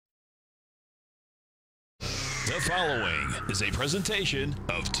The following is a presentation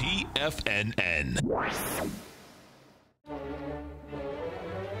of TFNN.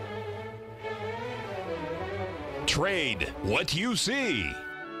 Trade what you see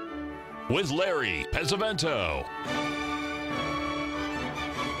with Larry Pesavento.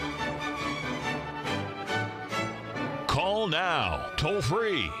 Call now, toll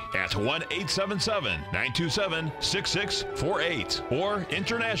free at 1-877-927-6648 or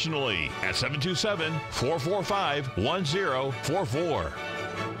internationally at 727-445-1044.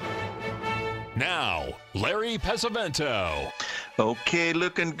 Now, Larry Pesavento. Okay,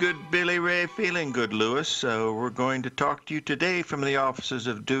 looking good, Billy Ray, feeling good, Lewis. So we're going to talk to you today from the offices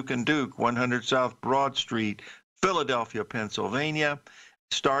of Duke & Duke, 100 South Broad Street, Philadelphia, Pennsylvania.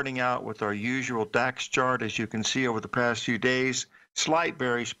 Starting out with our usual DAX chart, as you can see over the past few days, slight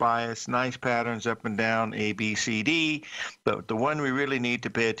bearish bias, nice patterns up and down, A, B, C, D. But the one we really need to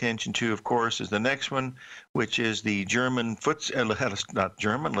pay attention to, of course, is the next one, which is the German not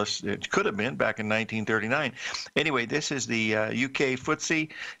German, it could have been back in 1939. Anyway, this is the UK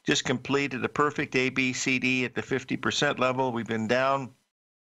FTSE, just completed a perfect A, B, C, D at the 50% level. We've been down.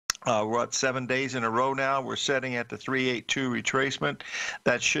 We're at 7 days in a row now. We're setting at the 382 retracement.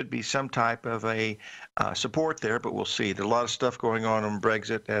 That should be some type of a support there, but we'll see. There's a lot of stuff going on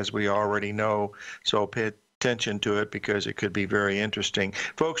Brexit, as we already know, so pay attention to it because it could be very interesting.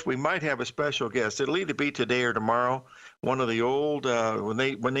 Folks, we might have a special guest. It'll either be today or tomorrow. One of the old, when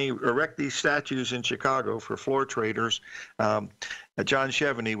they erect these statues in Chicago for floor traders, John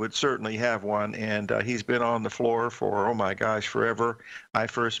Cheveney would certainly have one, and he's been on the floor for, oh my gosh, forever. I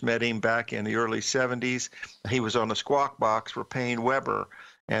first met him back in the early 70s. He was on the squawk box for Payne Weber,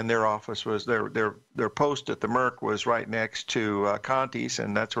 and their office was, their post at the Merc was right next to Conti's,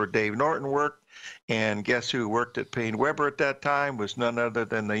 and that's where Dave Norton worked. And guess who worked at Payne Weber at that time was none other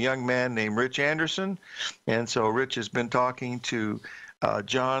than the young man named Rich Anderson. And so Rich has been talking to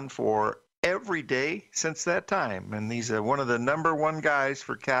John for every day since that time. And he's one of the #1 guys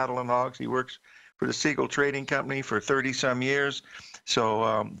for cattle and hogs. He works for the Siegel Trading Company for 30-some years.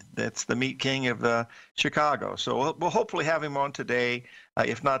 So that's the meat king of Chicago. So we'll hopefully have him on today.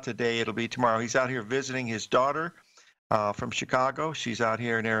 If not today, it'll be tomorrow. He's out here visiting his daughter from Chicago. She's out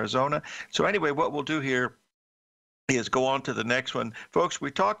here in Arizona. So anyway, what we'll do here is go on to the next one. Folks, we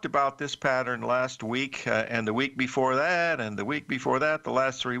talked about this pattern last week and the week before that and the week before that, the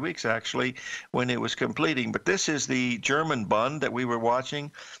last 3 weeks actually, when it was completing. But this is the German bund that we were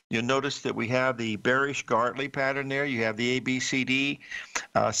watching. You'll notice that we have the bearish Gartley pattern there. You have the ABCD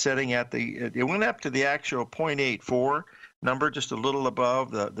setting at the, it went up to the actual 0.84 number, just a little above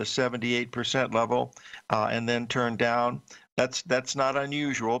the 78% level, and then turned down. That's not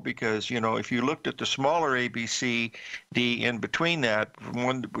unusual because, you know, if you looked at the smaller ABCD in between that,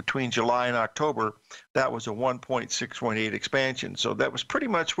 between July and October, that was a 1.618 expansion. So that was pretty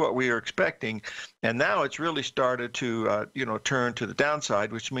much what we were expecting. And now it's really started to, turn to the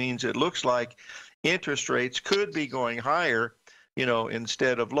downside, which means it looks like interest rates could be going higher,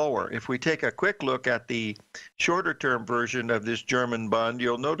 instead of lower. If we take a quick look at the shorter term version of this German bund,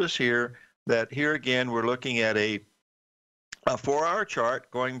 you'll notice here that here again we're looking at a 4-hour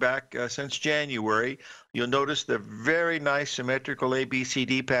chart going back since January. You'll notice the very nice symmetrical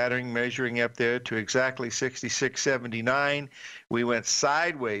ABCD pattern measuring up there to exactly 66.79. We went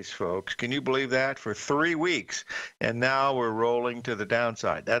sideways, folks. Can you believe that? For 3 weeks. And now we're rolling to the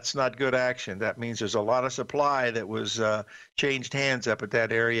downside. That's not good action. That means there's a lot of supply that was changed hands up at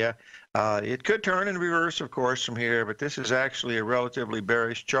that area. It could turn in reverse, of course, from here, but this is actually a relatively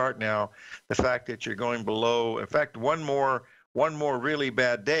bearish chart now. The fact that you're going below, in fact, one more really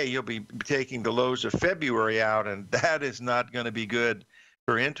bad day, you'll be taking the lows of February out, and that is not going to be good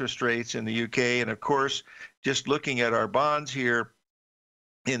for interest rates in the UK. And of course, just looking at our bonds here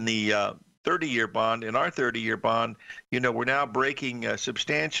in the 30-year bond, in our 30-year bond, we're now breaking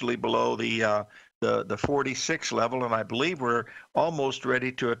substantially below the 46 level, and I believe we're almost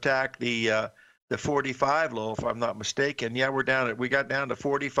ready to attack the 45 low, if I'm not mistaken. Yeah, we got down to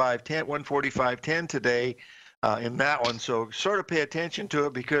 45.10, 145.10 today in that one. So sort of pay attention to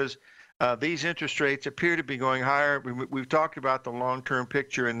it because these interest rates appear to be going higher. We've talked about the long-term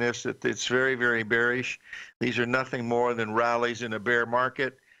picture in this, that it's very, very bearish. These are nothing more than rallies in a bear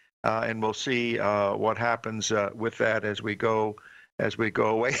market, and we'll see what happens with that as we go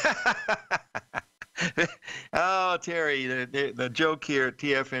away. Oh, Terry, the joke here at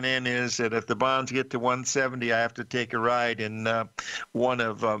TFNN is that if the bonds get to 170, I have to take a ride in one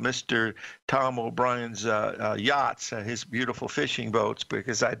of Mr. Tom O'Brien's yachts, his beautiful fishing boats,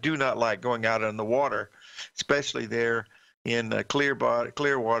 because I do not like going out on the water, especially there in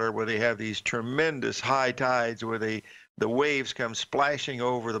Clearwater, where they have these tremendous high tides where the waves come splashing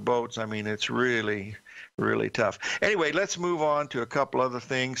over the boats. I mean, it's really, really tough. Anyway, let's move on to a couple other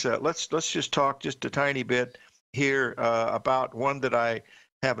things. Let's just talk just a tiny bit here about one that I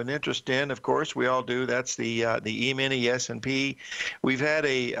have an interest in. Of course, we all do. That's the E-mini S&P. We've had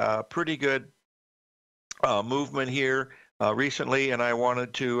a pretty good movement here recently, and I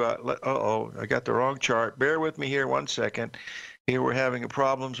wanted to I got the wrong chart. Bear with me here 1 second. Here we're having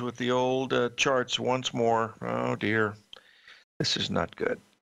problems with the old charts once more. Oh dear, this is not good.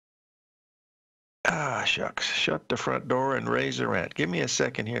 Ah, shucks. Shut the front door and raise the rent. Give me a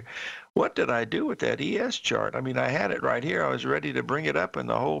second here. What did I do with that ES chart? I mean, I had it right here. I was ready to bring it up in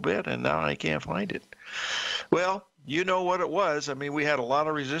the whole bit, and now I can't find it. Well, you know what it was. I mean, we had a lot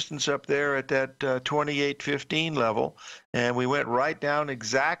of resistance up there at that 28.15 level, and we went right down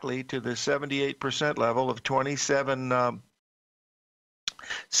exactly to the 78% level of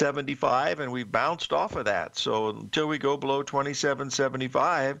 27.75, and we bounced off of that. So until we go below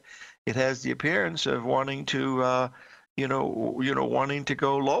 27.75, it has the appearance of wanting to, wanting to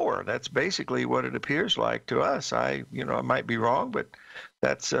go lower. That's basically what it appears like to us. I might be wrong, but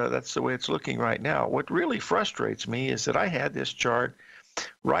that's the way it's looking right now. What really frustrates me is that I had this chart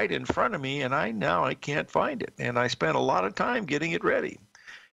right in front of me, and I can't find it. And I spent a lot of time getting it ready.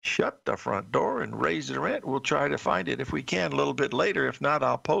 Shut the front door and raise the rent. We'll try to find it if we can a little bit later. If not,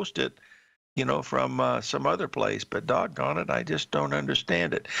 I'll post it, from some other place. But doggone it, I just don't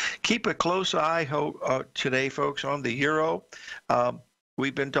understand it. Keep a close eye today, folks, on the euro.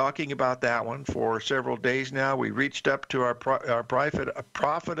 We've been talking about that one for several days now. We reached up to our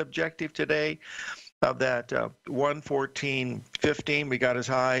profit objective today of that 114.15. We got as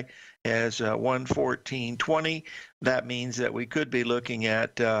high as 114.20. That means that we could be looking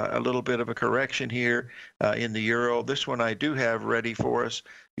at a little bit of a correction here in the euro. This one I do have ready for us.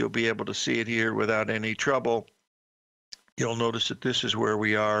 You'll be able to see it here without any trouble. You'll notice that this is where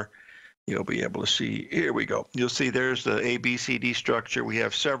we are. You'll be able to see, here we go. You'll see there's the ABCD structure. We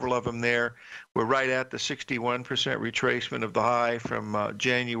have several of them there. We're right at the 61% retracement of the high from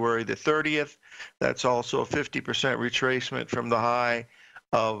January the 30th. That's also a 50% retracement from the high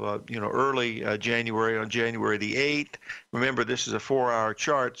of early January, on January the 8th. Remember, this is a 4-hour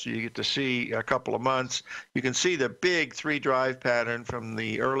chart, so you get to see a couple of months. You can see the big 3-drive pattern from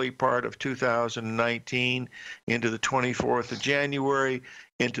the early part of 2019 into the 24th of January,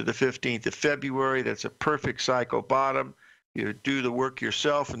 into the 15th of February. That's a perfect cycle bottom. You do the work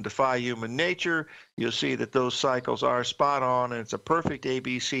yourself and defy human nature, you'll see that those cycles are spot on, and it's a perfect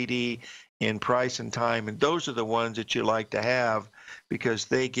ABCD in price and time. And those are the ones that you like to have because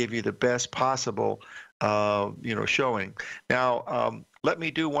they give you the best possible, showing. Now, let me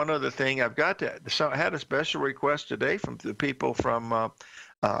do one other thing. I had a special request today from the people from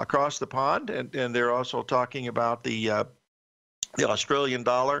across the pond, and they're also talking about the Australian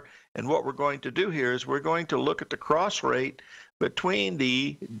dollar. And what we're going to do here is we're going to look at the cross rate between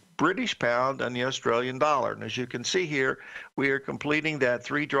the British pound and the Australian dollar. And as you can see here, we are completing that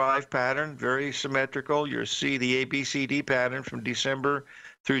 3-drive pattern, very symmetrical. You'll see the ABCD pattern from December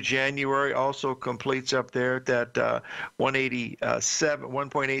through January also completes up there at that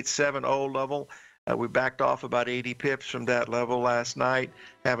 1.870 level. We backed off about 80 pips from that level last night.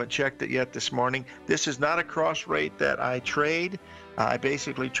 Haven't checked it yet this morning. This is not a cross rate that I trade. I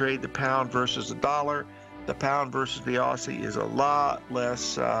basically trade the pound versus the dollar. The pound versus the Aussie is a lot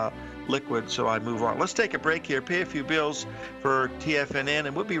less liquid, so I move on. Let's take a break here, pay a few bills for TFNN,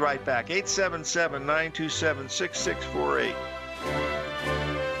 and we'll be right back. 877-927-6648.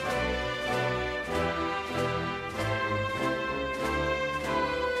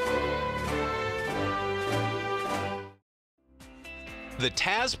 The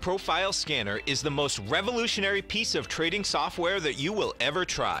TAS Profile Scanner is the most revolutionary piece of trading software that you will ever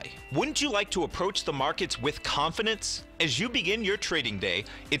try. Wouldn't you like to approach the markets with confidence? As you begin your trading day,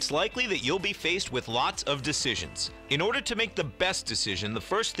 it's likely that you'll be faced with lots of decisions. In order to make the best decision, the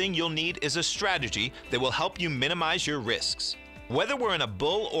first thing you'll need is a strategy that will help you minimize your risks. Whether we're in a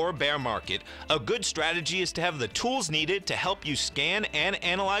bull or bear market, a good strategy is to have the tools needed to help you scan and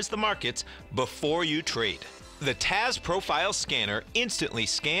analyze the markets before you trade. The TAS Profile Scanner instantly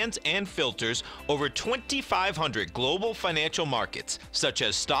scans and filters over 2,500 global financial markets, such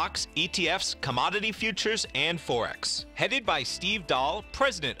as stocks, ETFs, commodity futures, and Forex. Headed by Steve Dahl,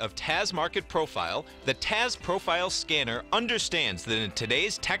 president of TAS Market Profile, the TAS Profile Scanner understands that in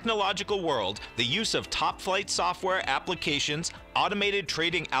today's technological world, the use of top-flight software applications, automated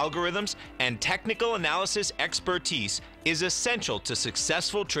trading algorithms, and technical analysis expertise is essential to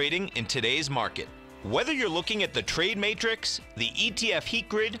successful trading in today's market. Whether you're looking at the trade matrix, the ETF heat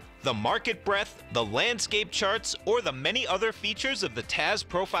grid, the market breadth, the landscape charts, or the many other features of the TAS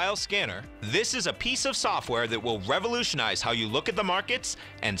Profile Scanner, this is a piece of software that will revolutionize how you look at the markets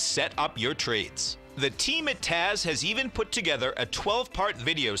and set up your trades. The team at TAS has even put together a 12-part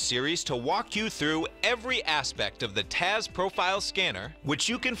video series to walk you through every aspect of the TAS Profile Scanner, which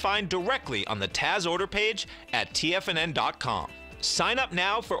you can find directly on the TAS order page at TFNN.com. Sign up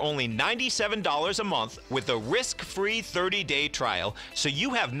now for only $97 a month with a risk-free 30-day trial, so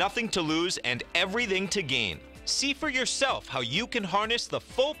you have nothing to lose and everything to gain. See for yourself how you can harness the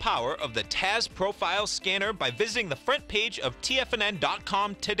full power of the TAS Profile Scanner by visiting the front page of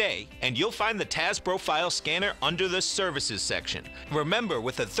TFNN.com today, and you'll find the TAS Profile Scanner under the Services section. Remember,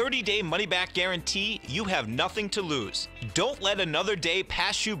 with a 30-day money-back guarantee, you have nothing to lose. Don't let another day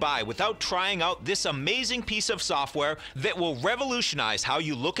pass you by without trying out this amazing piece of software that will revolutionize how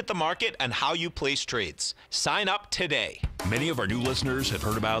you look at the market and how you place trades. Sign up today. Many of our new listeners have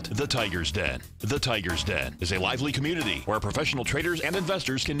heard about The Tiger's Den. The Tiger's Den is a lively community where professional traders and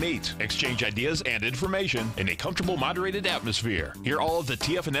investors can meet, exchange ideas and information in a comfortable, moderated atmosphere. Hear all of the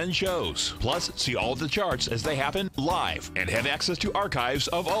TFNN shows, plus see all of the charts as they happen live and have access to archives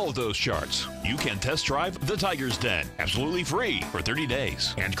of all of those charts. You can test drive The Tiger's Den absolutely free for 30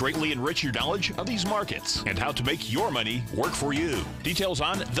 days and greatly enrich your knowledge of these markets and how to make your money work for you. Details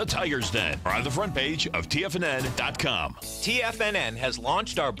on The Tiger's Den are on the front page of TFNN.com. TFNN has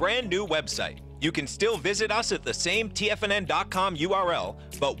launched our brand new website. You can still visit us at the same TFNN.com URL,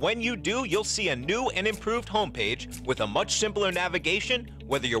 but when you do, you'll see a new and improved homepage with a much simpler navigation,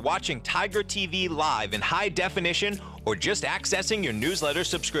 whether you're watching Tiger TV live in high definition or just accessing your newsletter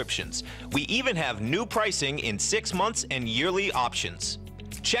subscriptions. We even have new pricing in 6 months and yearly options.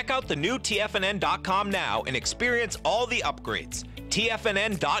 Check out the new TFNN.com now and experience all the upgrades.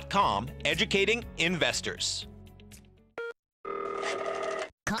 TFNN.com, educating investors.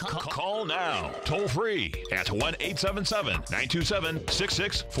 Call now, toll free at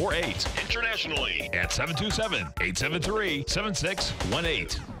 1-877-927-6648. Internationally at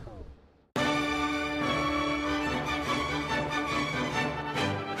 727-873-7618.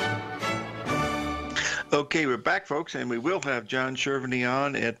 Okay, we're back, folks, and we will have John Shervany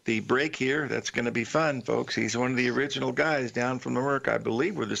on at the break here. That's going to be fun, folks. He's one of the original guys down from Newark. I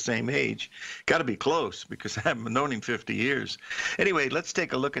believe we're the same age. Got to be close because I haven't known him 50 years. Anyway, let's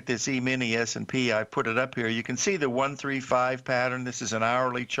take a look at this E-mini S&P. I put it up here. You can see the 135 pattern. This is an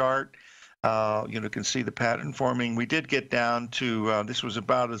hourly chart. You can see the pattern forming. We did get down to, this was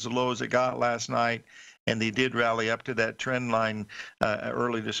about as low as it got last night. And they did rally up to that trend line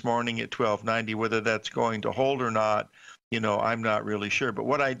early this morning at 1290. Whether that's going to hold or not, I'm not really sure. But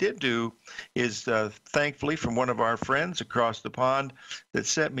what I did do is, thankfully, from one of our friends across the pond that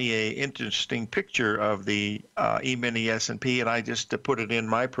sent me a interesting picture of the E-mini S&P, and I just put it in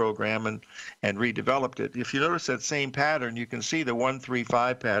my program and redeveloped it. If you notice that same pattern, you can see the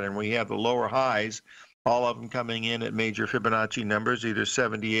 135 pattern. We have the lower highs, all of them coming in at major Fibonacci numbers, either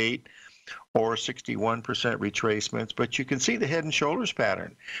 78 or 61% retracements, but you can see the head and shoulders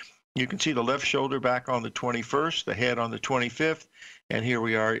pattern. You can see the left shoulder back on the 21st, the head on the 25th, and here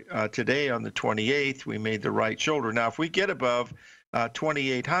we are today on the 28th. We made the right shoulder. Now, if we get above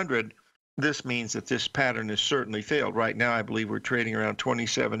 2,800, this means that this pattern has certainly failed. Right now, I believe we're trading around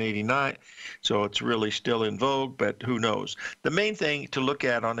 27.89, so it's really still in vogue, but who knows? The main thing to look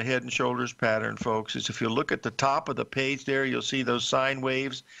at on the head and shoulders pattern, folks, is if you look at the top of the page there, you'll see those sine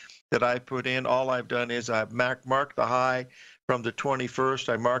waves that I put in. All I've done is I've marked the high from the 21st.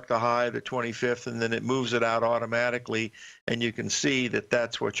 I marked the high the 25th, and then it moves it out automatically. And you can see that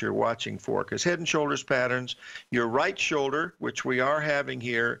that's what you're watching for. Because head and shoulders patterns, your right shoulder, which we are having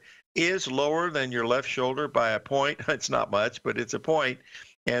here, is lower than your left shoulder by a point. It's not much, but it's a point.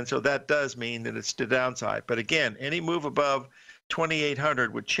 And so that does mean that it's the downside. But again, any move above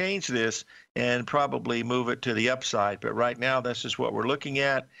 2,800 would change this and probably move it to the upside. But right now, this is what we're looking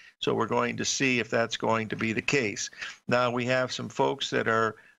at. So we're going to see if that's going to be the case. Now, we have some folks that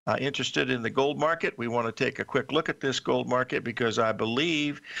are interested in the gold market. We want to take a quick look at this gold market because I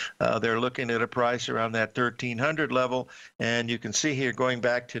believe they're looking at a price around that 1,300 level. And you can see here going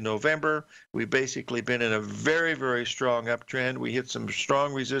back to November, we've basically been in a very, very strong uptrend. We hit some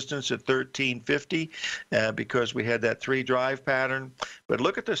strong resistance at 1,350 because we had that 3-drive pattern. But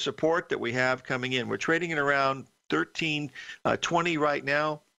look at the support that we have coming in. We're trading at around 1,320 right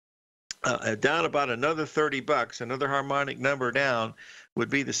now. Down about another $30, another harmonic number down would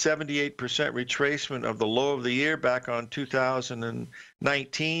be the 78% retracement of the low of the year back on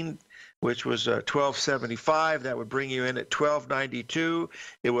 2019. which was 1275. That would bring you in at 1292.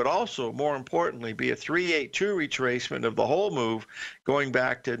 It would also, more importantly, be a 382 retracement of the whole move going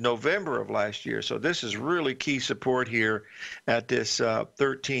back to November of last year. So this is really key support here at this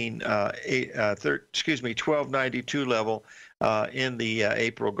 1292 level in the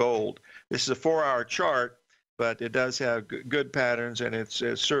April gold. This is a 4-hour chart, but it does have good patterns, and it's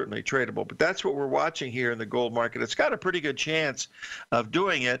certainly tradable. But that's what we're watching here in the gold market. It's got a pretty good chance of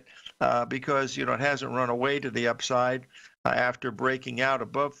doing it because, you know, it hasn't run away to the upside after breaking out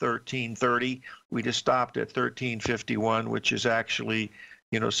above 1330. We just stopped at 1351, which is actually,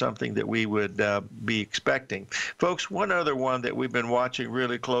 you know, something that we would be expecting. Folks, one other one that we've been watching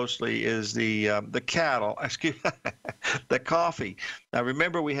really closely is the cattle, the coffee. Now,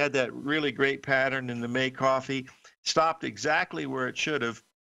 remember we had that really great pattern in the May coffee, stopped exactly where it should have.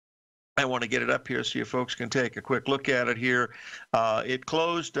 I want to get it up here so you folks can take a quick look at it here. It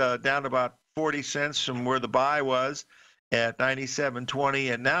closed down about 40 cents from where the buy was at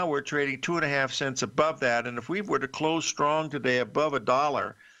 97.20, and now we're trading 2.5 cents above that. And if we were to close strong today above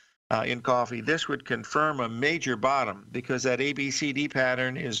 $1 in coffee, this would confirm a major bottom because that ABCD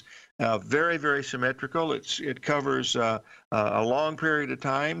pattern is very, very symmetrical. It covers a long period of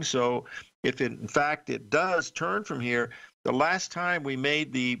time. So if in fact it does turn from here, the last time we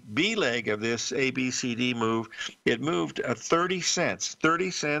made the B leg of this ABCD move, it moved 30 cents.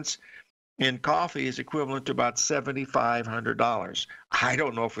 30 cents in coffee is equivalent to about $7,500. I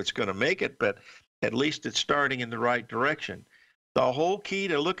don't know if it's going to make it, but at least it's starting in the right direction. The whole key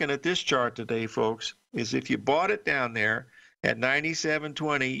to looking at this chart today, folks, is if you bought it down there at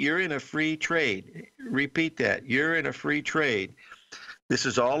 97.20, you're in a free trade. Repeat that. You're in a free trade. This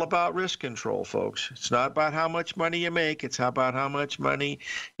is all about risk control, folks. It's not about how much money you make. It's about how much money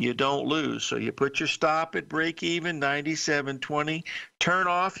you don't lose. So you put your stop at break even, 97.20. Turn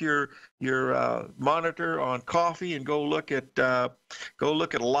off your monitor on coffee and go look at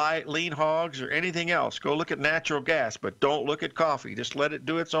lean hogs or anything else. Go look at natural gas, but don't look at coffee. Just let it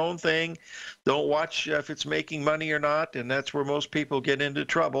do its own thing. Don't watch if it's making money or not. And that's where most people get into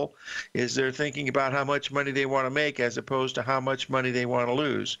trouble, is they're thinking about how much money they want to make as opposed to how much money they want to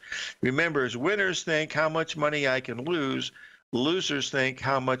lose. Remember, as winners think how much money I can lose, losers think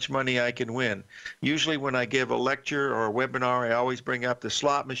how much money I can win. Usually when I give a lecture or a webinar, I always bring up the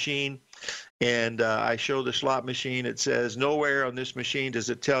slot machine, and I show the slot machine. It says nowhere on this machine does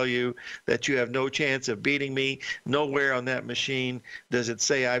it tell you that you have no chance of beating me. Nowhere on that machine does it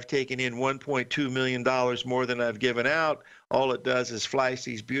say I've taken in $1.2 million more than I've given out. All it does is flash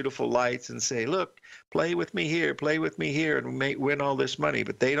these beautiful lights and say, look, play with me here, and we may win all this money.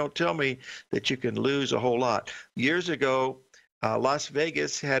 But they don't tell me that you can lose a whole lot. Years ago, Las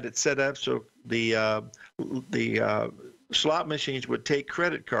Vegas had it set up so the slot machines would take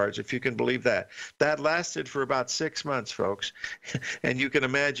credit cards, if you can believe that. That lasted for about 6 months, folks, and you can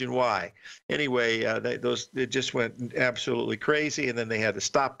imagine why. Anyway, it just went absolutely crazy, and then they had to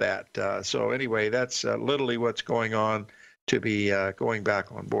stop that. So anyway, that's literally what's going on to be going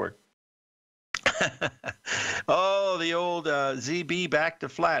back on board. Oh, the old ZB back to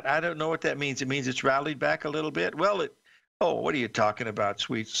flat. I don't know what that means. It means it's rallied back a little bit. Well, oh, what are you talking about,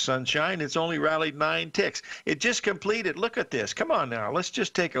 sweet sunshine? It's only rallied 9 ticks. It just completed. Look at this. Come on now. Let's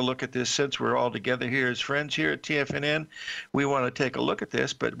just take a look at this since we're all together here as friends here at TFNN. We want to take a look at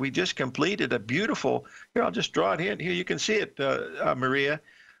this, but we just completed a beautiful, here, I'll just draw it in. Here, you can see it, Maria.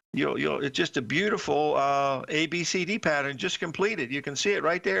 It's just a beautiful ABCD pattern just completed. You can see it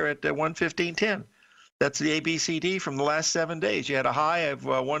right there at 115.10. That's the ABCD from the last 7 days. You had a high of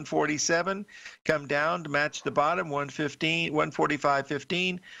 147, come down to match the bottom,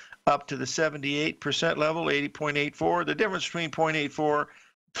 145.15, up to the 78% level, 80.84. The difference between 0.84,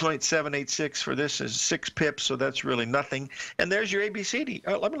 0.786 for this is 6 pips, so that's really nothing. And there's your ABCD.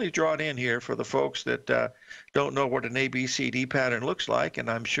 Let me draw it in here for the folks that don't know what an ABCD pattern looks like, and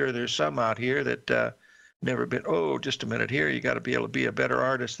I'm sure there's some out here that never been. Oh, just a minute here. You got to be able to be a better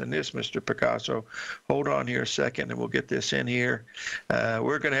artist than this, Mr. Picasso. Hold on here a second, and we'll get this in here.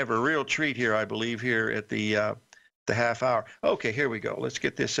 We're going to have a real treat here, I believe, here at the half hour. Okay, here we go. Let's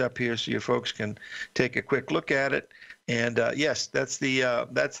get this up here so you folks can take a quick look at it. And yes, that's the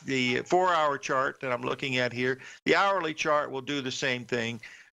 4-hour chart that I'm looking at here. The hourly chart will do the same thing.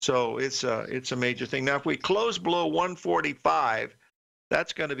 So it's a major thing. Now, if we close below 145.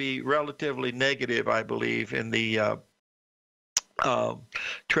 That's going to be relatively negative, I believe, in the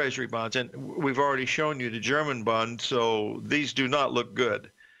Treasury bonds. And we've already shown you the German bond, so these do not look good.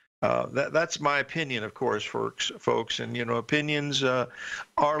 That's my opinion, of course, folks. And, opinions are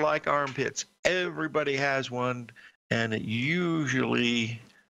like armpits. Everybody has one, and it usually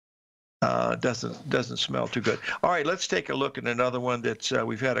Doesn't smell too good. All right, let's take a look at another one that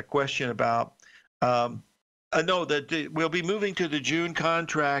we've had a question about. No, that we'll be moving to the June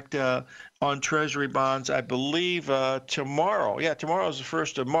contract on Treasury bonds, I believe, tomorrow. Yeah, tomorrow is the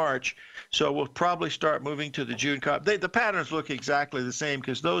 1st of March, so we'll probably start moving to the June the patterns look exactly the same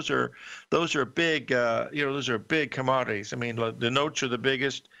because those are big, those are big commodities. I mean, the notes are the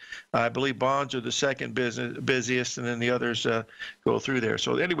biggest. I believe bonds are the second busiest, and then the others go through there.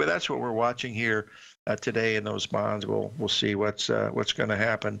 So anyway, that's what we're watching here today in those bonds. We'll see what's going to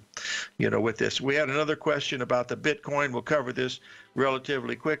happen, with this. We had another question about the Bitcoin. We'll cover this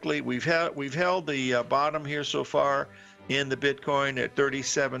relatively quickly. We've held the bottom here so far in the Bitcoin at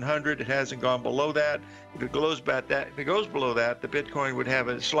 3,700. It hasn't gone below that. If it goes below that, the Bitcoin would have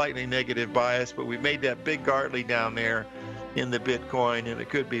a slightly negative bias. But we made that big Gartley down there in the Bitcoin, and it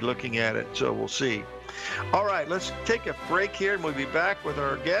could be looking at it. So we'll see. All right, let's take a break here, and we'll be back with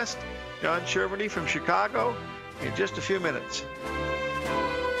our guest, John Shervany from Chicago, in just a few minutes.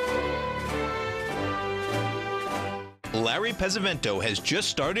 Larry Pesavento has just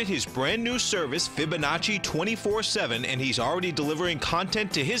started his brand new service, Fibonacci 24/7, and he's already delivering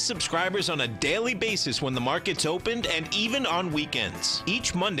content to his subscribers on a daily basis when the market's opened and even on weekends.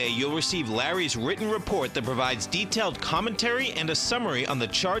 Each Monday, you'll receive Larry's written report that provides detailed commentary and a summary on the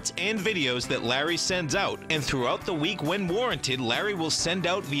charts and videos that Larry sends out. And throughout the week, when warranted, Larry will send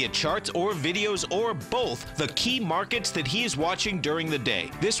out via charts or videos or both the key markets that he is watching during the day.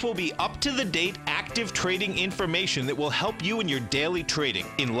 This will be up-to-the-date, active trading information that will help you in your daily trading.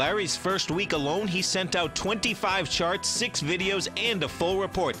 In Larry's first week alone, he sent out 25 charts, 6 videos, and a full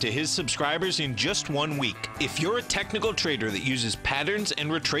report to his subscribers in just 1 week. If you're a technical trader that uses patterns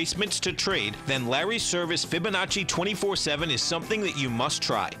and retracements to trade, then Larry's service Fibonacci 24/7 is something that you must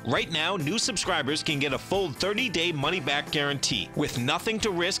try. Right now, new subscribers can get a full 30-day money-back guarantee. With nothing to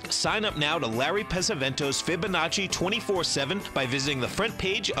risk, sign up now to Larry Pesavento's Fibonacci 24/7 by visiting the front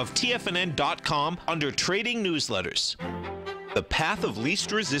page of TFNN.com under Trading Newsletters. The Path of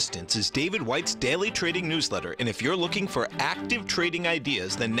Least Resistance is David White's daily trading newsletter, and if you're looking for active trading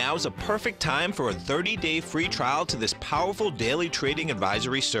ideas, then now's a perfect time for a 30-day free trial to this powerful daily trading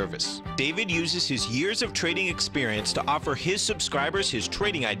advisory service. David uses his years of trading experience to offer his subscribers his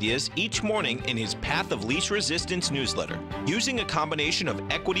trading ideas each morning in his Path of Least Resistance newsletter. Using a combination of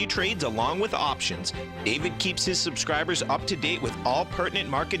equity trades along with options, David keeps his subscribers up to date with all pertinent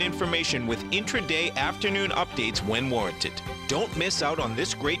market information with intraday afternoon updates when warranted. Don't miss out on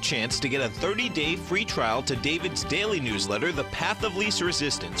this great chance to get a 30-day free trial to David's daily newsletter, The Path of Least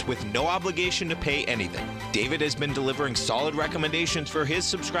Resistance, with no obligation to pay anything. David has been delivering solid recommendations for his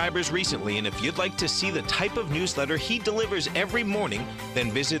subscribers recently, and if you'd like to see the type of newsletter he delivers every morning,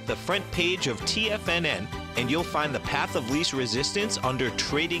 then visit the front page of TFNN and you'll find the Path of Least Resistance under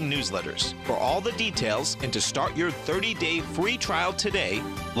Trading Newsletters. For all the details and to start your 30-day free trial today,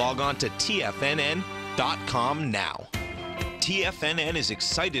 log on to TFNN.com now. TFNN is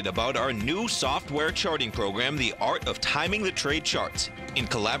excited about our new software charting program, The Art of Timing the Trade Charts. In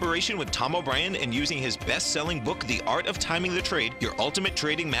collaboration with Tom O'Brien and using his best-selling book, The Art of Timing the Trade, Your Ultimate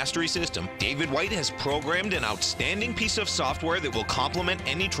Trading Mastery System, David White has programmed an outstanding piece of software that will complement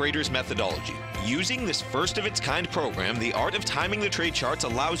any trader's methodology. Using this first-of-its-kind program, The Art of Timing the Trade Charts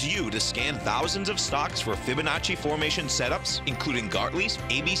allows you to scan thousands of stocks for Fibonacci formation setups, including Gartleys,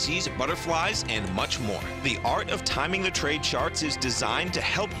 ABCs, butterflies, and much more. The Art of Timing the Trade Charts is designed to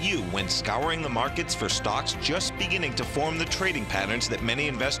help you when scouring the markets for stocks just beginning to form the trading patterns that many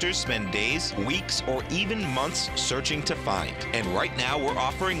investors spend days, weeks, or even months searching to find. And right now, we're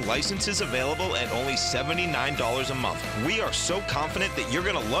offering licenses available at only $79 a month. We are so confident that you're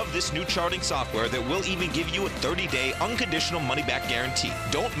going to love this new charting software that will even give you a 30-day unconditional money-back guarantee.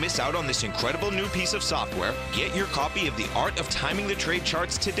 Don't miss out on this incredible new piece of software. Get your copy of The Art of Timing the Trade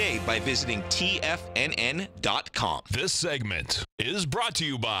Charts today by visiting TFNN.com. This segment is brought to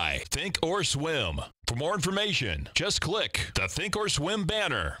you by Think or Swim. For more information, just click the Think or Swim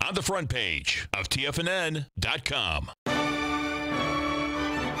banner on the front page of TFNN.com.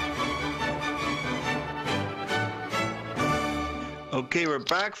 Okay, we're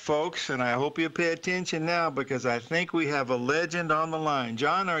back, folks, and I hope you pay attention now because I think we have a legend on the line.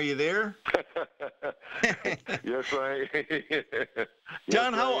 John, are you there? Yes,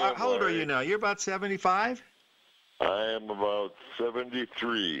 John, how old are you now? You're about 75? I am about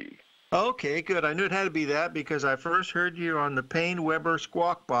 73. Okay, good. I knew it had to be that because I first heard you on the Payne-Weber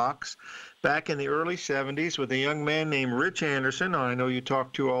Squawk Box back in the early 70s with a young man named Rich Anderson, who I know you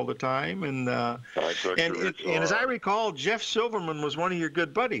talk to all the time. And as I recall, Jeff Silverman was one of your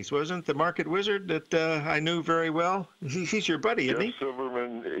good buddies, wasn't the market wizard that I knew very well? He's your buddy, isn't he? Jeff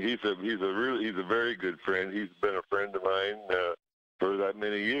Silverman and he's a very good friend. He's been a friend of mine for that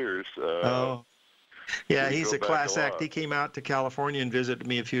many years. Yeah, we he's go a back class a act. lot. He came out to California and visited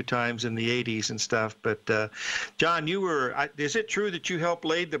me a few times in the 80s and stuff. But, John, is it true that you helped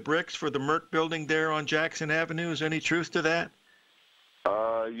lay the bricks for the Merck building there on Jackson Avenue? Is there any truth to that?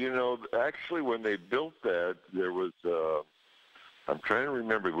 Actually, when they built that, there was, I'm trying to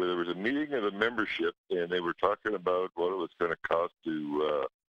remember, there was a meeting of the membership, and they were talking about what it was going to cost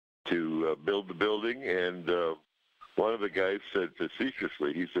to build the building, and one of the guys said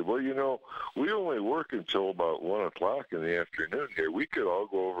facetiously, he said, well, we only work until about 1 o'clock in the afternoon here. We could all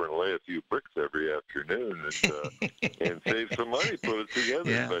go over and lay a few bricks every afternoon and save some money, put it together.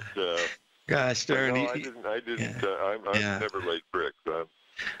 Yeah. But gosh darn, no, I didn't. I've never laid bricks.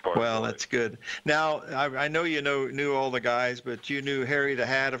 Well, that's good. Now, I know you knew all the guys, but you knew Harry the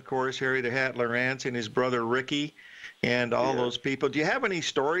Hat, of course, Harry the Hat Lawrence, and his brother Ricky, and all those people. Do you have any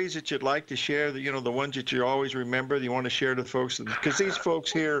stories that you'd like to share? The ones that you always remember that you want to share to the folks? Because these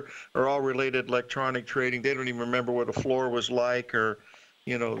folks here are all related to electronic trading. They don't even remember what a floor was like, or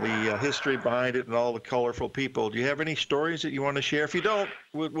the history behind it and all the colorful people. Do you have any stories that you want to share? If you don't,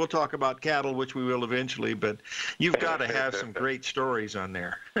 we'll talk about cattle, which we will eventually, but you've got to have some great stories on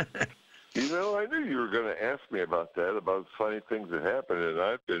there. I knew you were going to ask me about that, about funny things that happened, and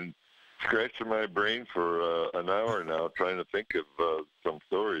I've been scratching my brain for an hour now trying to think of some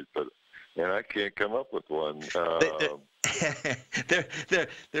stories, and I can't come up with one.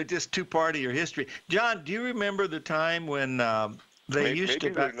 They're just too part of your history. John, do you remember the time when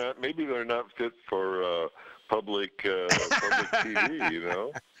maybe they're not fit for public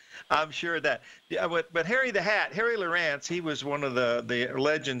TV, I'm sure that. Yeah, but Harry the Hat, Harry Lawrence, he was one of the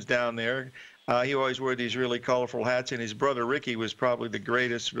legends down there. He always wore these really colorful hats, and his brother Ricky was probably the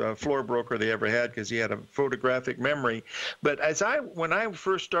greatest floor broker they ever had because he had a photographic memory. But when I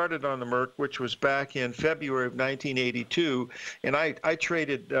first started on the Merck, which was back in February of 1982, and I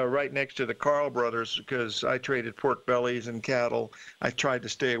traded right next to the Carl brothers because I traded pork bellies and cattle. I tried to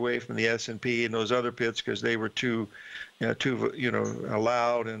stay away from the S&P and those other pits because they were too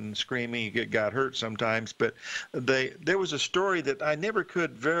loud and screaming. You got hurt sometimes. But there was a story that I never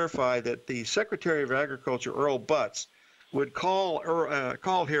could verify, that the Secretary of Agriculture, Earl Butz, would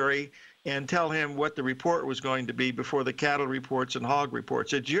call Harry and tell him what the report was going to be before the cattle reports and hog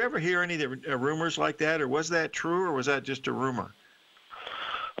reports. Did you ever hear any of the rumors like that, or was that true, or was that just a rumor?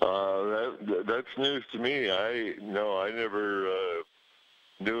 That's news to me. I never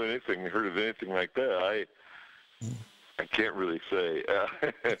heard of anything like that. I can't really say.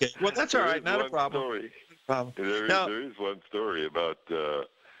 Okay. Well, that's all right. Not a problem. There is one story about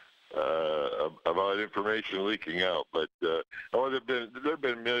information leaking out, but there've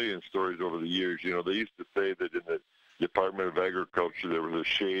been a million stories over the years. They used to say that in the Department of Agriculture there was a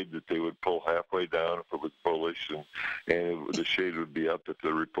shade that they would pull halfway down if it was bullish, and the shade would be up if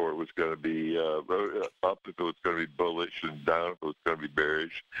the report was going to be up if it was going to be bullish, and down if it was going to be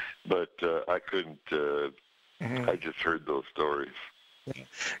bearish. But I couldn't. I just heard those stories.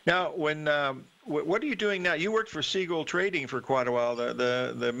 Now, what are you doing now? You worked for Siegel Trading for quite a while,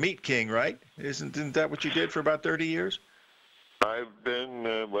 the Meat King, right? Isn't that what you did for about 30 years? I've been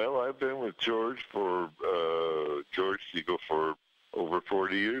with George Siegel for over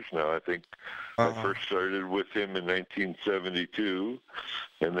 40 years now. I think I first started with him in 1972,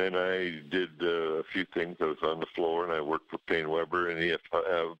 and then I did a few things. I was on the floor, and I worked for Payne Weber, and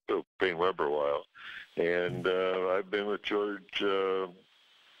Payne Weber a while. And I've been with George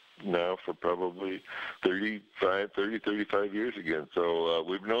now for probably 35 years again. So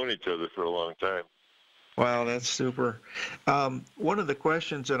we've known each other for a long time. Wow, that's super. One of the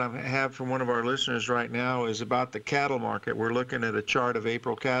questions that I have from one of our listeners right now is about the cattle market. We're looking at a chart of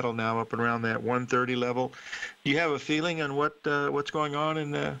April cattle now up and around that 130 level. Do you have a feeling on what's going on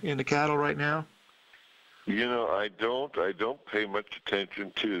in the cattle right now? I don't pay much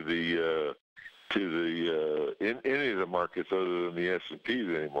attention to in any of the markets other than the S&Ps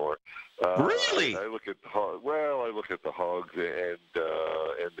anymore. Really? I look at the hogs. Well, I look at the hogs and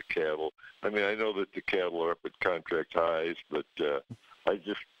the cattle. I mean, I know that the cattle are up at contract highs, but I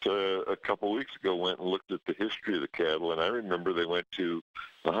just a couple weeks ago went and looked at the history of the cattle, and I remember they went to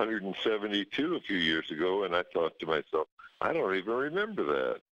 172 a few years ago, and I thought to myself, I don't even remember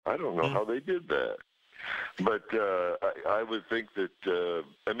that. I don't know how they did that. But I would think that, the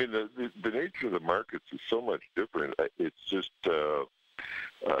nature of the markets is so much different. It's just,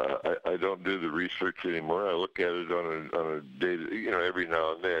 I don't do the research anymore. I look at it on a day, every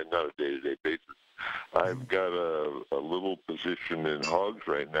now and then, not a day-to-day basis. I've got a little position in hogs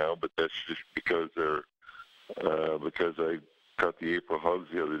right now, but that's just because because I caught the April hogs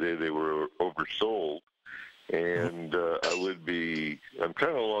the other day. They were oversold. And I'm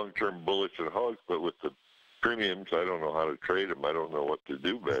kind of long-term bullish on hogs, but with the premiums, I don't know how to trade them. I don't know what to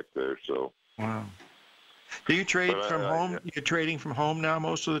do back there. So. Wow. Do you trade from home? You're trading from home now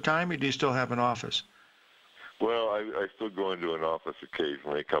most of the time, or do you still have an office? Well, I still go into an office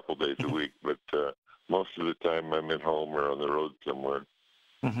occasionally, a couple days a week, but most of the time I'm at home or on the road somewhere.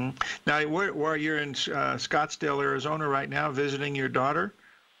 Mm-hmm. Now, where you're in Scottsdale, Arizona right now, visiting your daughter?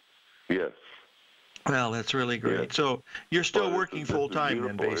 Yes. Well, that's really great. Yes. So you're still working full-time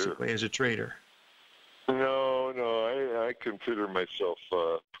then, basically, area. As a trader? No, I consider myself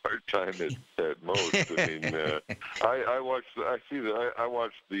part-time at most. I mean, I watch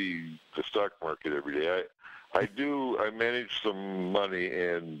the stock market every day. I manage some money,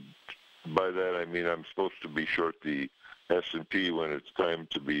 and by that I mean I'm supposed to be short the S&P when it's time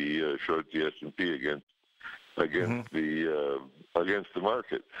to be short the S&P against the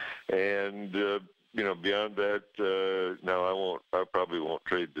market, and beyond that, now I probably won't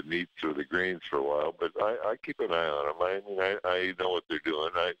trade the meats or the grains for a while, but I keep an eye on them. I know what they're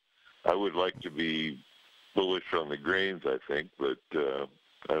doing. I would like to be bullish on the grains, I think, but I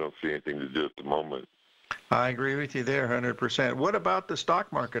don't see anything to do at the moment. I agree with you there 100%. What about the stock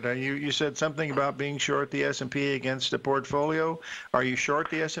market? You said something about being short the S&P against the portfolio. Are you short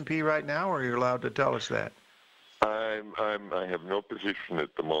the S&P right now, or are you allowed to tell us that? I have no position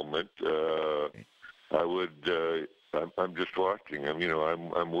at the moment. I'm just watching.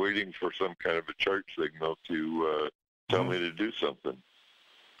 I'm waiting for some kind of a chart signal to tell me to do something.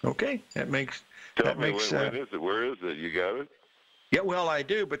 Okay, that makes. Tell me when is it? Where is it? You got it? Yeah, well, I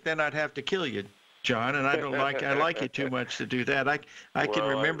do, but then I'd have to kill you, John, and I don't like. I like you too much to do that. I can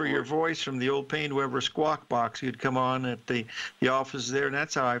remember your voice from the old Payne Weber Squawk Box. You'd come on at the office there, and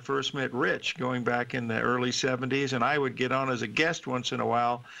that's how I first met Rich, going back in the early '70s. And I would get on as a guest once in a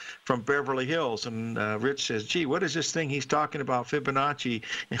while from Beverly Hills. And Rich says, "Gee, what is this thing he's talking about, Fibonacci?"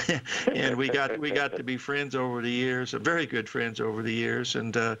 And we got to be friends over the years, very good friends over the years.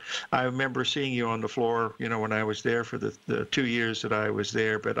 And I remember seeing you on the floor, when I was there for the 2 years that I was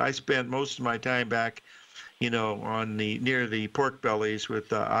there. But I spent most of my time back, on near the pork bellies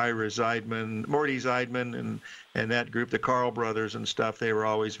with Ira Zeidman, Morty Zeidman, and that group, the Carl brothers and stuff. They were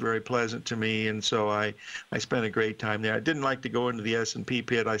always very pleasant to me, and so I spent a great time there. I didn't like to go into the S&P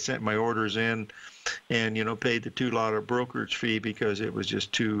pit. I sent my orders in, and paid the $2 brokerage fee because it was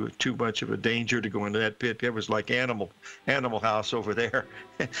just too much of a danger to go into that pit. It was like Animal House over there.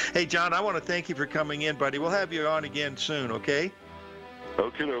 Hey, John, I want to thank you for coming in, buddy. We'll have you on again soon, okay?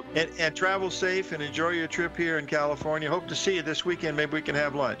 Okay. And travel safe and enjoy your trip here in California. Hope to see you this weekend. Maybe we can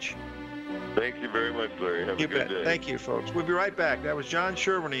have lunch. Thank you very much, Larry. Have a good day. Thank you, folks. We'll be right back. That was John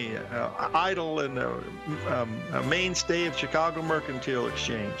Sherwany, idol and a mainstay of Chicago Mercantile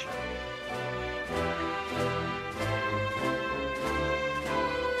Exchange.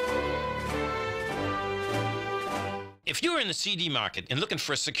 If you're in the CD market and looking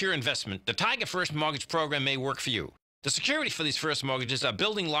for a secure investment, the Tiger First Mortgage Program may work for you. The security for these first mortgages are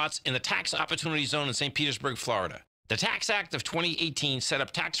building lots in the Tax Opportunity Zone in St. Petersburg, Florida. The Tax Act of 2018 set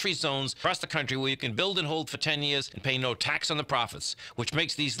up tax-free zones across the country where you can build and hold for 10 years and pay no tax on the profits, which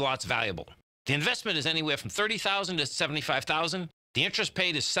makes these lots valuable. The investment is anywhere from $30,000 to $75,000. The interest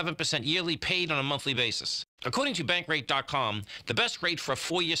paid is 7% yearly, paid on a monthly basis. According to Bankrate.com, the best rate for a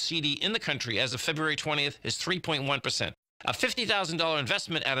 4-year CD in the country as of February 20th is 3.1%. A $50,000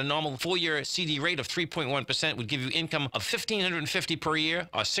 investment at a normal 4-year CD rate of 3.1% would give you income of $1,550 per year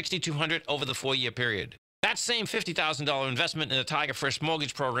or $6,200 over the 4-year period. That same $50,000 investment in the Tiger First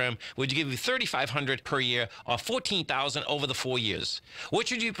Mortgage Program would give you $3,500 per year or $14,000 over the 4 years. Which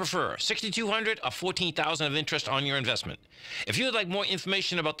would you prefer, $6,200 or $14,000 of interest on your investment? If you would like more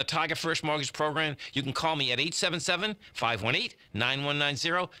information about the Tiger First Mortgage Program, you can call me at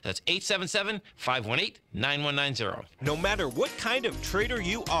 877-518-9190. That's 877-518-9190. No matter what kind of trader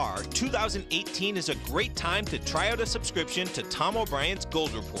you are, 2018 is a great time to try out a subscription to Tom O'Brien's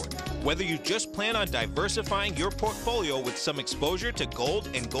Gold Report. Whether you just plan on diversifying your portfolio with some exposure to gold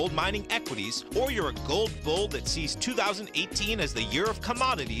and gold mining equities, or you're a gold bull that sees 2018 as the year of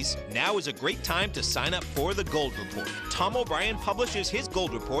commodities, now is a great time to sign up for the Gold Report. Tom O'Brien publishes his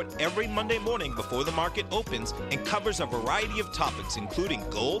Gold Report every Monday morning before the market opens and covers a variety of topics including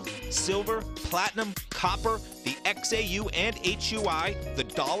gold, silver, platinum, copper, the XAU and HUI, the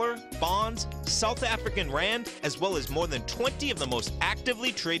dollar, bonds, South African rand, as well as more than 20 of the most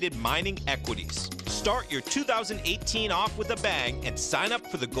actively traded mining equities. Start your 2018 off with a bang and sign up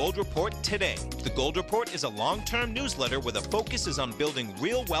for the Gold Report today. The Gold Report is a long-term newsletter where the focus is on building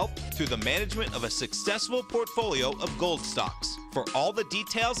real wealth through the management of a successful portfolio of gold stocks. For all the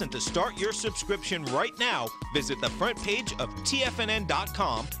details and to start your subscription right now, visit the front page of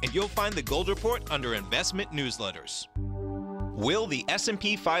TFNN.com and you'll find the Gold Report under Investment Newsletters. Will the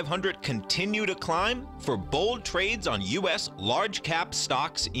S&P 500 continue to climb? For bold trades on U.S. large-cap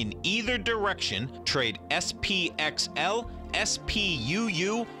stocks in either direction, trade SPXL,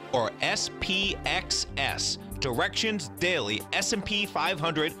 SPUU, or SPXS. Directions Daily S&P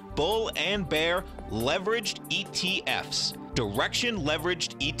 500 Bull and Bear Leveraged ETFs. Direction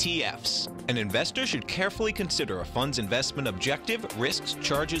Leveraged ETFs. An investor should carefully consider a fund's investment objective, risks,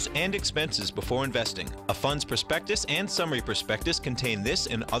 charges, and expenses before investing. A fund's prospectus and summary prospectus contain this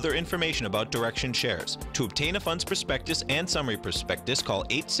and other information about Direction shares. To obtain a fund's prospectus and summary prospectus, call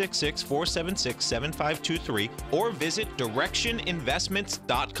 866-476-7523 or visit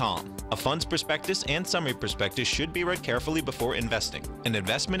directioninvestments.com. A fund's prospectus and summary prospectus should be read carefully before investing. An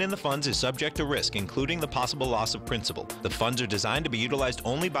investment in the funds is subject to risk, including the possible loss of principal. The funds are designed to be utilized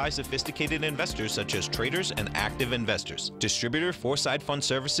only by sophisticated investors such as traders and active investors. Distributor Foreside Fund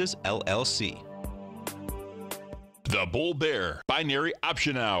Services, LLC. The Bull Bear Binary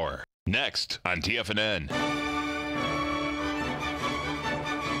Option Hour. Next on TFNN.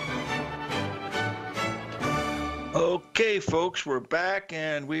 Okay, folks, we're back,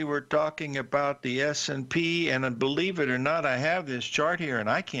 and we were talking about the S&P, and believe it or not, I have this chart here, and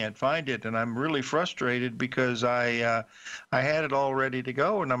I can't find it, and I'm really frustrated because I had it all ready to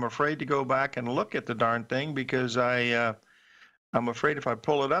go, and I'm afraid to go back and look at the darn thing because I'm afraid if I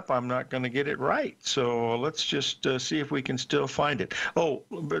pull it up, I'm not going to get it right. So let's just see if we can still find it. Oh,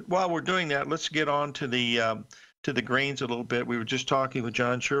 but while we're doing that, let's get on to the grains a little bit. We were just talking with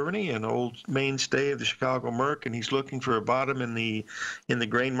John Chervany, an old mainstay of the Chicago Merc, and he's looking for a bottom in the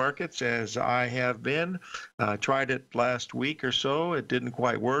grain markets, as I have been. Tried it last week or so. It didn't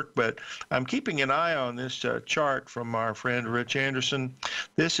quite work, but I'm keeping an eye on this chart from our friend Rich Anderson.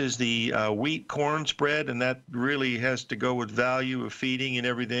 This is the wheat-corn spread, and that really has to go with value of feeding and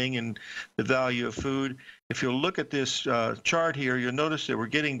everything and the value of food. If you'll look at this chart here, you'll notice that we're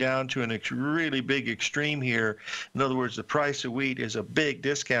getting down to a really big extreme here. In other words, the price of wheat is a big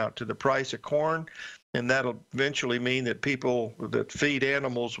discount to the price of corn, and that'll eventually mean that people that feed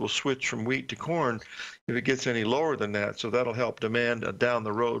animals will switch from wheat to corn if it gets any lower than that. So that'll help demand down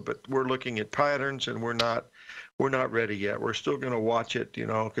the road. But we're looking at patterns, and we're not ready yet. We're still going to watch it,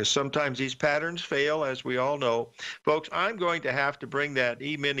 because sometimes these patterns fail, as we all know. Folks, I'm going to have to bring that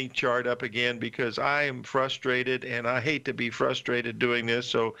E-mini chart up again because I am frustrated, and I hate to be frustrated doing this.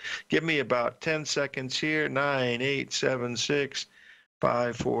 So give me about 10 seconds here. 9, 8, 7, 6,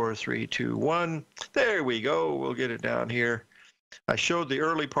 5, 4, 3, 2, 1. There we go. We'll get it down here. I showed the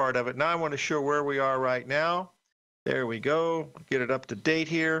early part of it. Now I want to show where we are right now. There we go. Get it up to date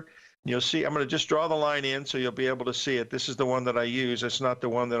here. You'll see, I'm going to just draw the line in so you'll be able to see it. This is the one that I use. It's not the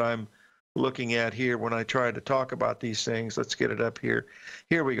one that I'm looking at here when I try to talk about these things. Let's get it up here.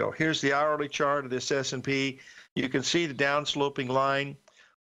 Here we go. Here's the hourly chart of this S&P. You can see the downsloping line.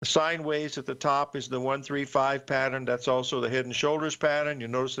 The sine waves at the top is the 135 pattern. That's also the head and shoulders pattern. You'll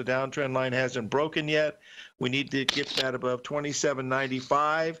notice the downtrend line hasn't broken yet. We need to get that above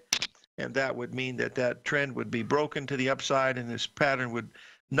 27.95, and that would mean that that trend would be broken to the upside, and this pattern would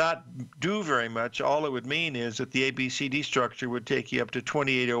not do very much. All it would mean is that the ABCD structure would take you up to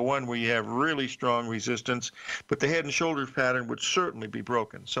 2801, where you have really strong resistance, but the head and shoulders pattern would certainly be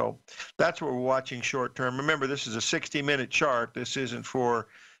broken. So that's what we're watching short term. Remember, this is a 60-minute chart. This isn't for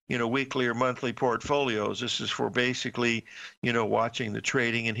weekly or monthly portfolios. This is for basically, watching the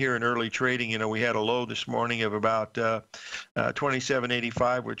trading. And here in early trading, we had a low this morning of about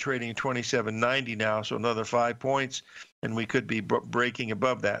 27.85. We're trading 27.90 now, so another 5 points, and we could be breaking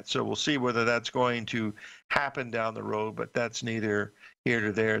above that. So we'll see whether that's going to happen down the road, but that's neither here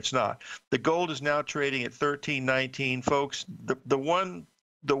nor there. It's not. The gold is now trading at 13.19, folks. The one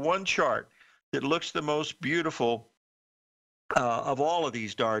chart that looks the most beautiful of all of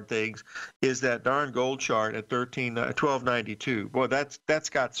these darn things is that darn gold chart at 1292. Boy, that's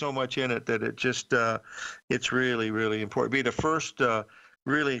got so much in it that it just it's really, really important. Be the first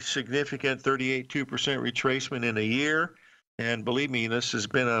really significant 38.2% retracement in a year, and believe me, this has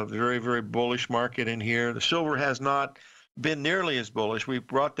been a very, very bullish market in here. The silver has not been nearly as bullish. We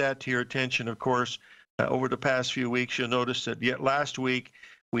brought that to your attention, of course, over the past few weeks. You'll notice that yet last week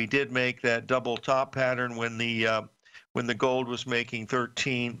We did make that double top pattern when the gold was making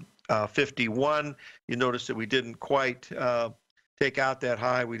 13.51. You notice that we didn't quite take out that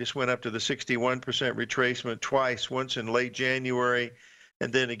high. We just went up to the 61% retracement twice, once in late January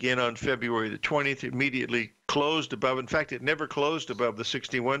and then again on February the 20th. Immediately closed above. In fact, it never closed above the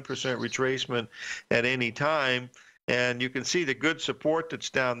 61% retracement at any time. And you can see the good support that's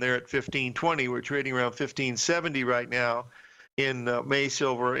down there at 1520. We're trading around 1570 right now in May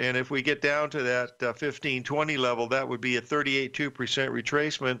silver. And if we get down to that 1520 level, that would be a 38.2%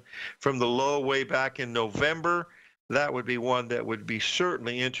 retracement from the low way back in November. That would be one that would be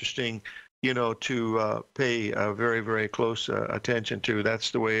certainly interesting, you know, to pay very, very close attention to.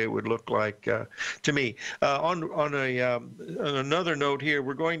 That's the way it would look like to me. On another note here,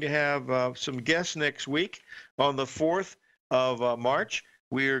 we're going to have some guests next week on the 4th of March.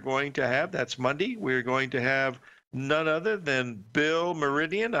 We are going to have, that's Monday, we're going to have none other than Bill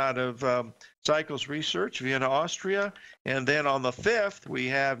Meridian out of Cycles Research, Vienna, Austria. And then on the 5th, we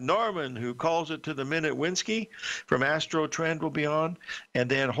have Norman, who calls it to the minute Winsky from Astro Trend will be on. And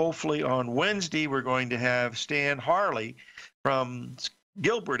then hopefully on Wednesday, we're going to have Stan Harley from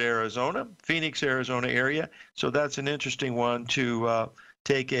Gilbert, Arizona, Phoenix, Arizona area. So that's an interesting one to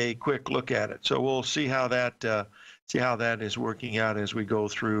take a quick look at it. So we'll see how that is working out as we go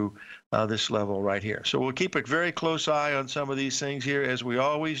through this level right here. So we'll keep a very close eye on some of these things here, as we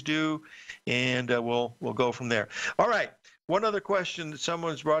always do, and we'll go from there. All right. One other question that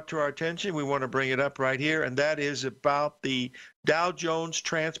someone's brought to our attention, we want to bring it up right here, and that is about the Dow Jones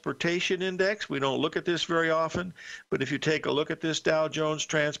Transportation Index. We don't look at this very often, but if you take a look at this Dow Jones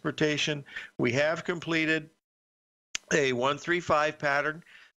Transportation, we have completed a 135 pattern.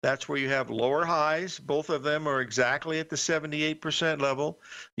 That's where you have lower highs. Both of them are exactly at the 78% level.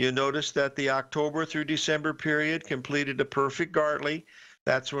 You notice that the October through December period completed a perfect Gartley.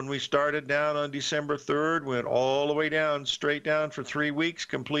 That's when we started down on December 3rd, went all the way down, straight down for 3 weeks,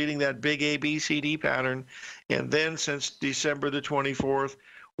 completing that big ABCD pattern. And then since December the 24th,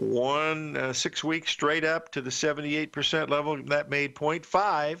 6 weeks straight up to the 78% level. That made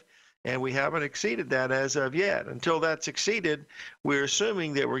 0.5. And we haven't exceeded that as of yet. Until that's exceeded, we're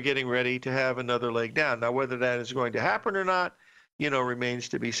assuming that we're getting ready to have another leg down. Now, whether that is going to happen or not, you know, remains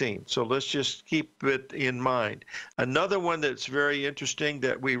to be seen. So let's just keep it in mind. Another one that's very interesting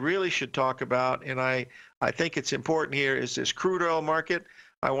that we really should talk about, and I think it's important here, is this crude oil market.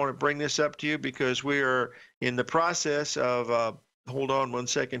 I want to bring this up to you because we are in the process of, hold on one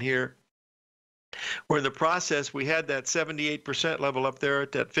second here. We're in the process. We had that 78% level up there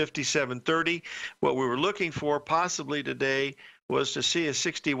at that 57.30. What we were looking for possibly today was to see a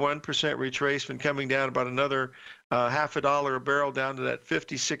 61% retracement coming down about another half a dollar a barrel down to that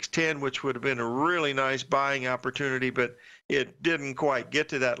 56.10, which would have been a really nice buying opportunity, but it didn't quite get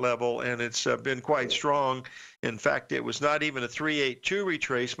to that level, and it's been quite strong. In fact, it was not even a 382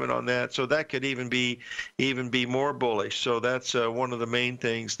 retracement on that, so that could even be more bullish. So that's one of the main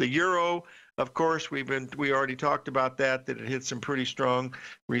things. The euro, of course, we already talked about that it hit some pretty strong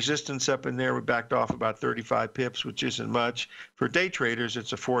resistance up in there. We backed off about 35 pips, which isn't much. For day traders,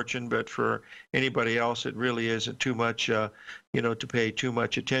 it's a fortune, but for anybody else, it really isn't too much, to pay too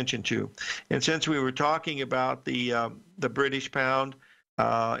much attention to. And since we were talking about the British pound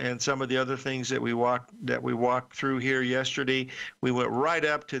and some of the other things that we walked through here yesterday, we went right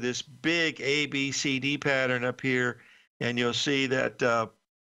up to this big ABCD pattern up here, and you'll see that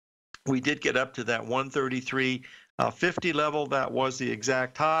we did get up to that 133.50 level. That was the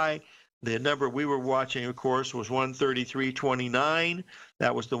exact high. The number we were watching, of course, was 133.29.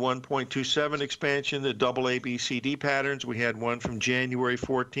 That was the 1.27 expansion, the double ABCD patterns. We had one from January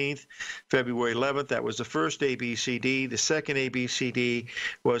 14th, February 11th. That was the first ABCD. The second ABCD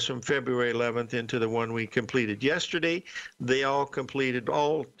was from February 11th into the one we completed yesterday. They all completed,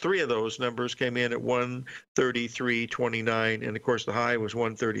 all three of those numbers came in at 133.29. And of course, the high was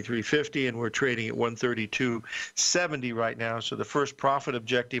 133.50, and we're trading at 132.70 right now. So the first profit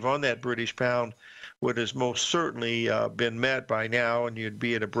objective on that British pound would have most certainly been met by now, and you'd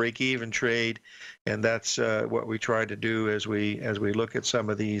be at a break-even trade, and that's what we try to do as we look at some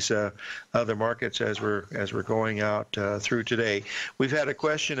of these other markets as we're going out through today. We've had a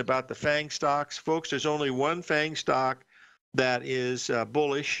question about the FANG stocks, folks. There's only one FANG stock that is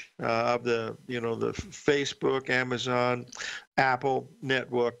bullish of the the Facebook, Amazon, Apple,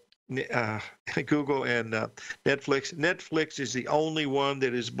 Network, Google, and Netflix. Netflix is the only one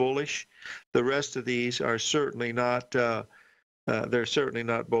that is bullish. The rest of these are certainly not. They're certainly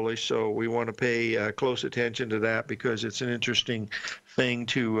not bullish. So we want to pay close attention to that because it's an interesting thing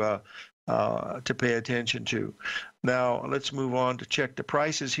to pay attention to. Now, let's move on to check the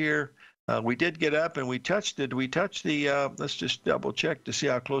prices here. We did get up and we touched it. We touched the, let's just double check to see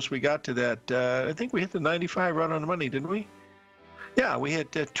how close we got to that. I think we hit the 95 right on the money, didn't we? Yeah, we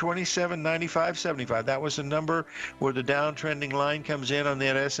hit 27.95.75. That was the number where the downtrending line comes in on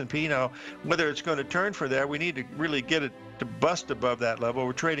that S&P. Now, whether it's going to turn for that, we need to really get it to bust above that level.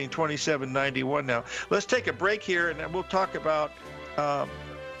 We're trading 27.91 now. Let's take a break here, and then we'll talk about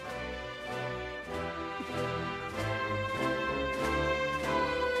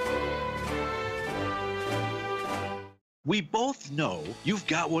We both know you've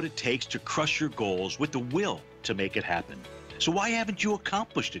got what it takes to crush your goals with the will to make it happen. So why haven't you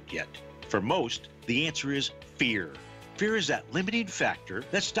accomplished it yet? For most, the answer is fear. Fear is that limiting factor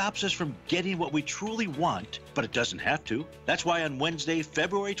that stops us from getting what we truly want, but it doesn't have to. That's why on Wednesday,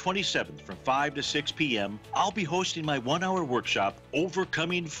 February 27th from 5 to 6 p.m., I'll be hosting my one-hour workshop,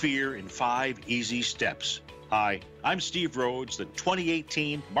 Overcoming Fear in 5 Easy Steps. Hi, I'm Steve Rhodes, the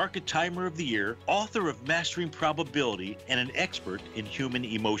 2018 Market Timer of the Year, author of Mastering Probability, and an expert in human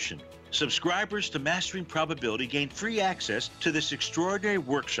emotion. Subscribers to Mastering Probability gain free access to this extraordinary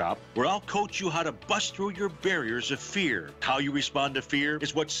workshop where I'll coach you how to bust through your barriers of fear. How you respond to fear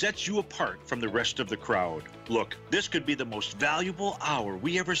is what sets you apart from the rest of the crowd. Look, this could be the most valuable hour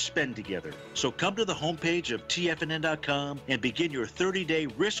we ever spend together. So come to the homepage of TFNN.com and begin your 30-day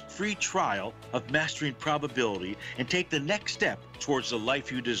risk-free trial of Mastering Probability and take the next step towards the life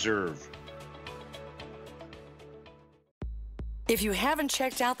you deserve. If you haven't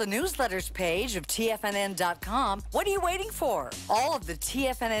checked out the newsletters page of TFNN.com, what are you waiting for? All of the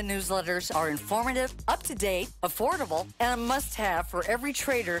TFNN newsletters are informative, up-to-date, affordable, and a must-have for every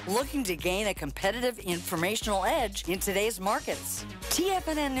trader looking to gain a competitive informational edge in today's markets.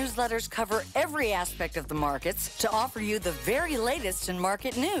 TFNN newsletters cover every aspect of the markets to offer you the very latest in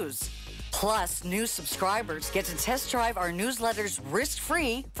market news. Plus, new subscribers get to test drive our newsletters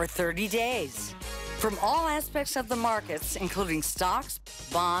risk-free for 30 days. From all aspects of the markets, including stocks,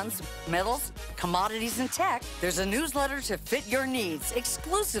 bonds, metals, commodities, and tech, there's a newsletter to fit your needs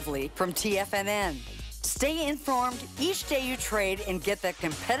exclusively from TFNN. Stay informed each day you trade and get that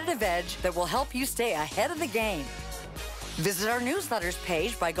competitive edge that will help you stay ahead of the game. Visit our newsletters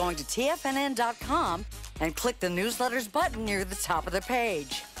page by going to TFNN.com and click the newsletters button near the top of the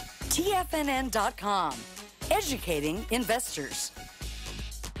page. TFNN.com, educating investors.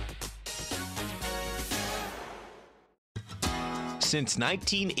 Since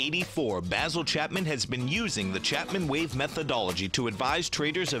 1984, Basil Chapman has been using the Chapman Wave methodology to advise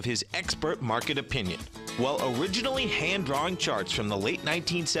traders of his expert market opinion. While originally hand-drawing charts from the late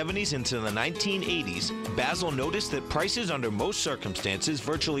 1970s into the 1980s, Basil noticed that prices under most circumstances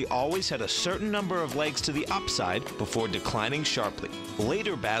virtually always had a certain number of legs to the upside before declining sharply.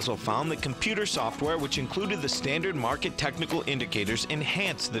 Later, Basil found that computer software, which included the standard market technical indicators,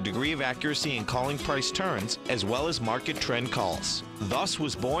 enhanced the degree of accuracy in calling price turns, as well as market trend calls. Thus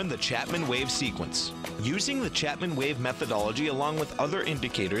was born the Chapman Wave sequence. Using the Chapman Wave methodology along with other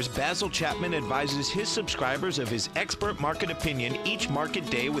indicators, Basil Chapman advises his subscribers of his expert market opinion each market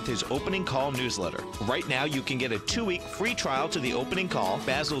day with his opening call newsletter. Right now, you can get a 2-week free trial to the opening call,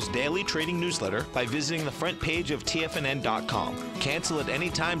 Basil's daily trading newsletter, by visiting the front page of TFNN.com. Cancel at any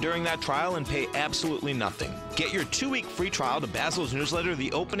time during that trial and pay absolutely nothing. Get your 2-week free trial to Basil's newsletter,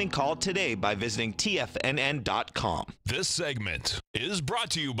 The Opening Call, today by visiting TFNN.com. This segment is brought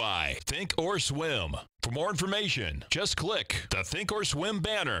to you by Think or Swim. For more information, just click the Think or Swim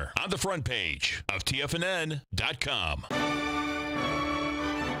banner on the front page of TFNN.com.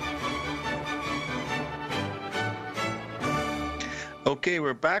 Okay,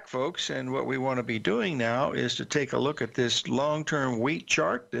 we're back, folks, and what we want to be doing now is to take a look at this long-term wheat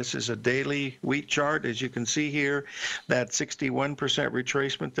chart. This is a daily wheat chart. As you can see here, that 61%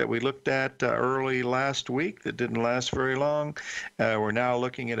 retracement that we looked at early last week that didn't last very long. We're now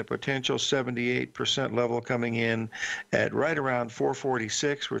looking at a potential 78% level coming in at right around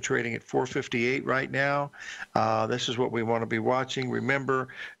 446. We're trading at 458 right now. This is what we want to be watching. Remember,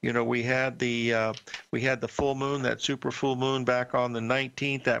 you know, we had the full moon, that super full moon back on the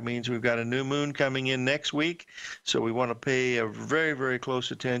 19th. That means we've got a new moon coming in next week. So we want to pay a very, very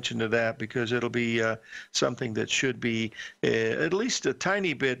close attention to that because it'll be something that should be at least a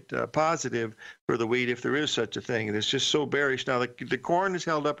tiny bit positive for the wheat if there is such a thing. It's just so bearish. Now, the corn has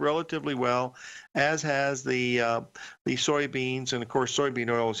held up relatively well, as has the soybeans. And, of course, soybean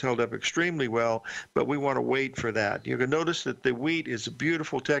oil has held up extremely well, but we want to wait for that. You can notice that the wheat is a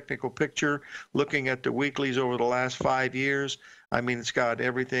beautiful technical picture looking at the weeklies over the last 5 years. I mean, it's got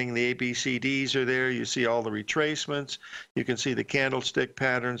everything. The ABCDs are there. You see all the retracements. You can see the candlestick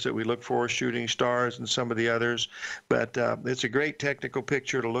patterns that we look for, shooting stars and some of the others. But it's a great technical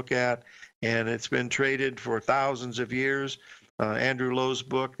picture to look at, and it's been traded for thousands of years. Andrew Lowe's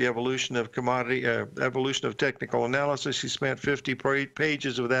book, The Evolution of Evolution of Technical Analysis, he spent 50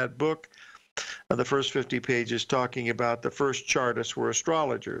 pages of that book. The first 50 pages talking about the first chartists were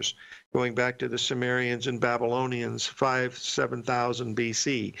astrologers, going back to the Sumerians and Babylonians, 7,000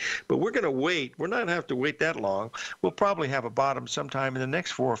 BC. But we're going to wait. We're not going to have to wait that long. We'll probably have a bottom sometime in the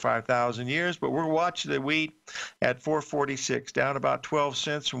next 4,000 or 5,000 years, but we're watching the wheat at 446, down about 12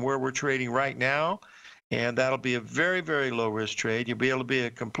 cents from where we're trading right now. And that'll be a very, very low risk trade. You'll be able to be a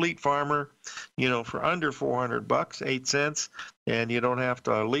complete farmer, for under $400, 8 cents. And you don't have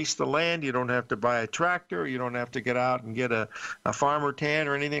to lease the land. You don't have to buy a tractor. You don't have to get out and get a farmer tan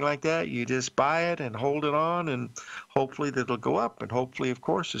or anything like that. You just buy it and hold it on, and hopefully that'll go up. And hopefully, of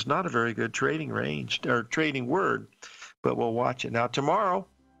course, it's not a very good trading range or trading word, but we'll watch it. Now, tomorrow,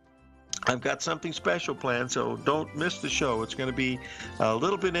 I've got something special planned, so don't miss the show. It's going to be a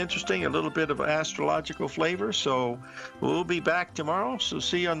little bit interesting, a little bit of astrological flavor. So we'll be back tomorrow. So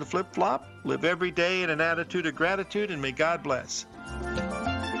see you on the flip-flop. Live every day in an attitude of gratitude, and may God bless.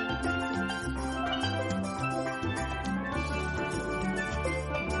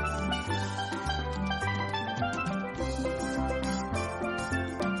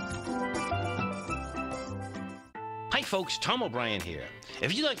 Hi folks, Tom O'Brien here.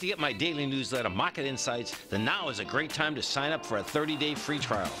 If you'd like to get my daily newsletter, Market Insights, then now is a great time to sign up for a 30-day free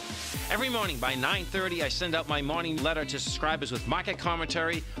trial. Every morning by 9:30, I send out my morning letter to subscribers with market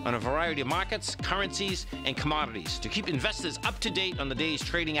commentary on a variety of markets, currencies, and commodities to keep investors up to date on the day's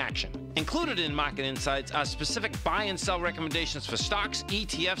trading action. Included in Market Insights are specific buy and sell recommendations for stocks,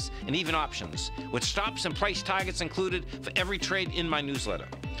 ETFs, and even options, with stops and price targets included for every trade in my newsletter.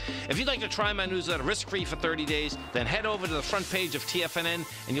 If you'd like to try my newsletter risk-free for 30 days, then head over to the front page of TFNN and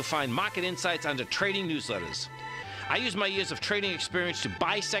you'll find Market Insights under Trading Newsletters. I use my years of trading experience to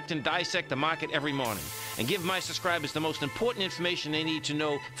bisect and dissect the market every morning and give my subscribers the most important information they need to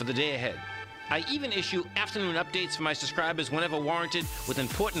know for the day ahead. I even issue afternoon updates for my subscribers whenever warranted with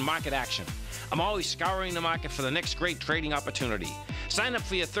important market action. I'm always scouring the market for the next great trading opportunity. Sign up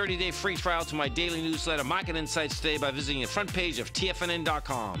for your 30-day free trial to my daily newsletter, Market Insights, today by visiting the front page of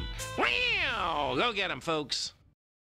TFNN.com. Wow! Go get 'em, folks!